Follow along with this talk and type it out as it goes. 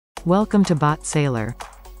Welcome to BotSailor.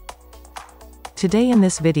 Today in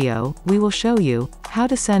this video, we will show you how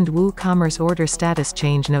to send WooCommerce order status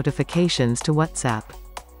change notifications to WhatsApp.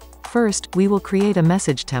 First, we will create a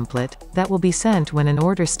message template that will be sent when an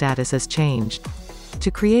order status is changed.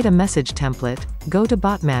 To create a message template, go to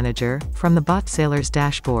Bot Manager from the BotSailor's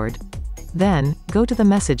dashboard. Then, go to the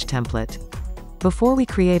message template. Before we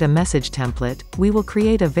create a message template, we will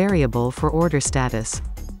create a variable for order status.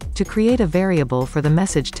 To create a variable for the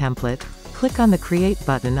message template, click on the Create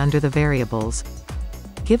button under the variables.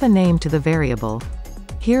 Give a name to the variable.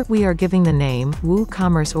 Here, we are giving the name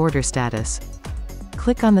WooCommerce order status.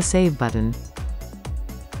 Click on the Save button.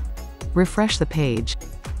 Refresh the page.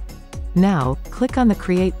 Now, click on the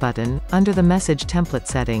Create button under the message template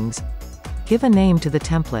settings. Give a name to the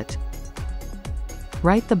template.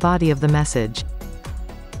 Write the body of the message.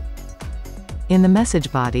 In the message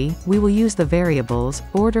body, we will use the variables,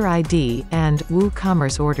 order ID, and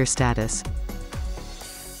WooCommerce order status.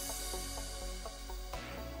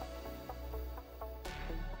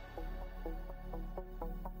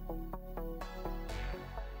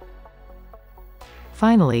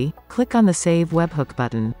 Finally, click on the Save Webhook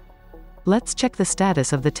button. Let's check the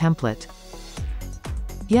status of the template.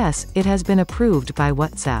 Yes, it has been approved by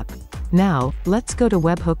WhatsApp. Now, let's go to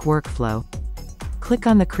Webhook workflow. Click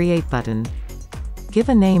on the Create button. Give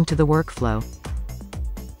a name to the workflow.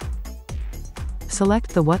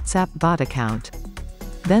 Select the WhatsApp bot account.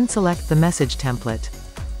 Then select the message template.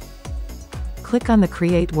 Click on the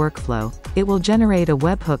Create workflow. It will generate a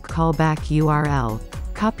webhook callback URL.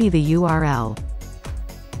 Copy the URL.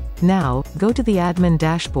 Now, go to the admin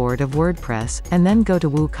dashboard of WordPress, and then go to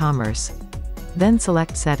WooCommerce. Then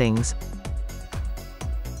select Settings.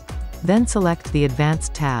 Then select the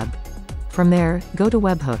Advanced tab. From there, go to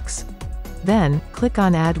Webhooks. Then, click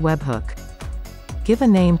on Add Webhook. Give a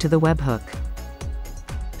name to the webhook.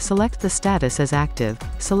 Select the status as active.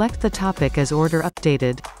 Select the topic as order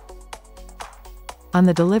updated. On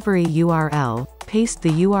the delivery URL, paste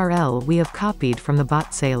the URL we have copied from the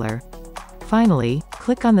BotSailor. Finally,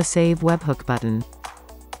 click on the Save Webhook button.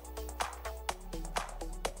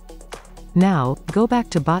 Now, go back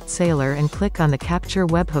to BotSailor and click on the Capture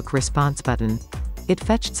Webhook Response button. It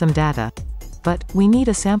fetched some data. But, we need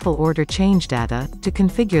a sample order change data to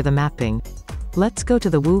configure the mapping. Let's go to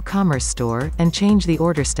the WooCommerce store and change the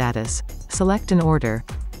order status. Select an order.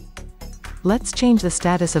 Let's change the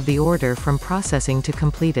status of the order from processing to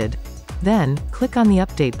completed. Then, click on the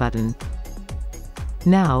Update button.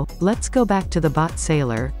 Now, let's go back to the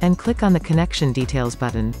BotSailor and click on the Connection Details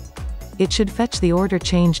button. It should fetch the order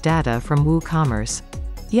change data from WooCommerce.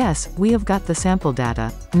 Yes, we have got the sample data.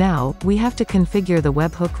 Now, we have to configure the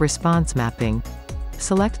webhook response mapping.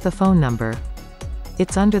 Select the phone number.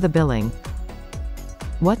 It's under the billing.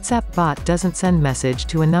 WhatsApp bot doesn't send message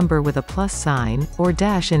to a number with a plus sign, or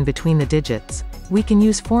dash in between the digits. We can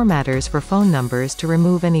use formatters for phone numbers to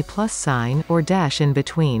remove any plus sign, or dash in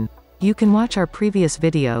between. You can watch our previous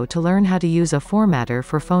video to learn how to use a formatter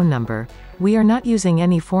for phone number. We are not using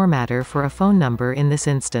any formatter for a phone number in this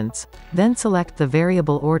instance. Then select the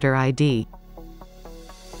variable order ID.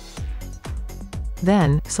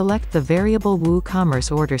 Then, select the variable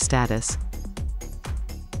WooCommerce order status.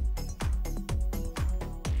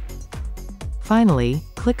 Finally,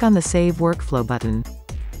 click on the Save Workflow button.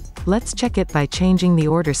 Let's check it by changing the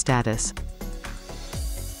order status.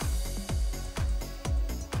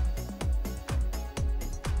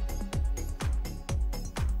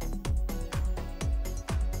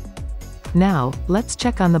 Now, let's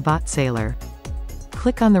check on the BotSailor.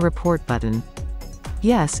 Click on the Report button.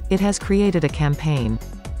 Yes, it has created a campaign.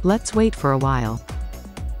 Let's wait for a while.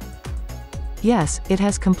 Yes, it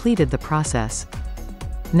has completed the process.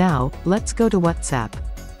 Now, let's go to WhatsApp.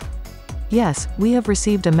 Yes, we have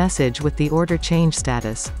received a message with the order change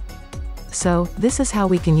status. So, this is how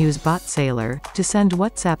we can use BotSailor to send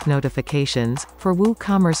WhatsApp notifications for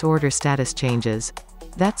WooCommerce order status changes.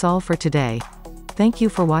 That's all for today. Thank you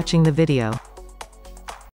for watching the video.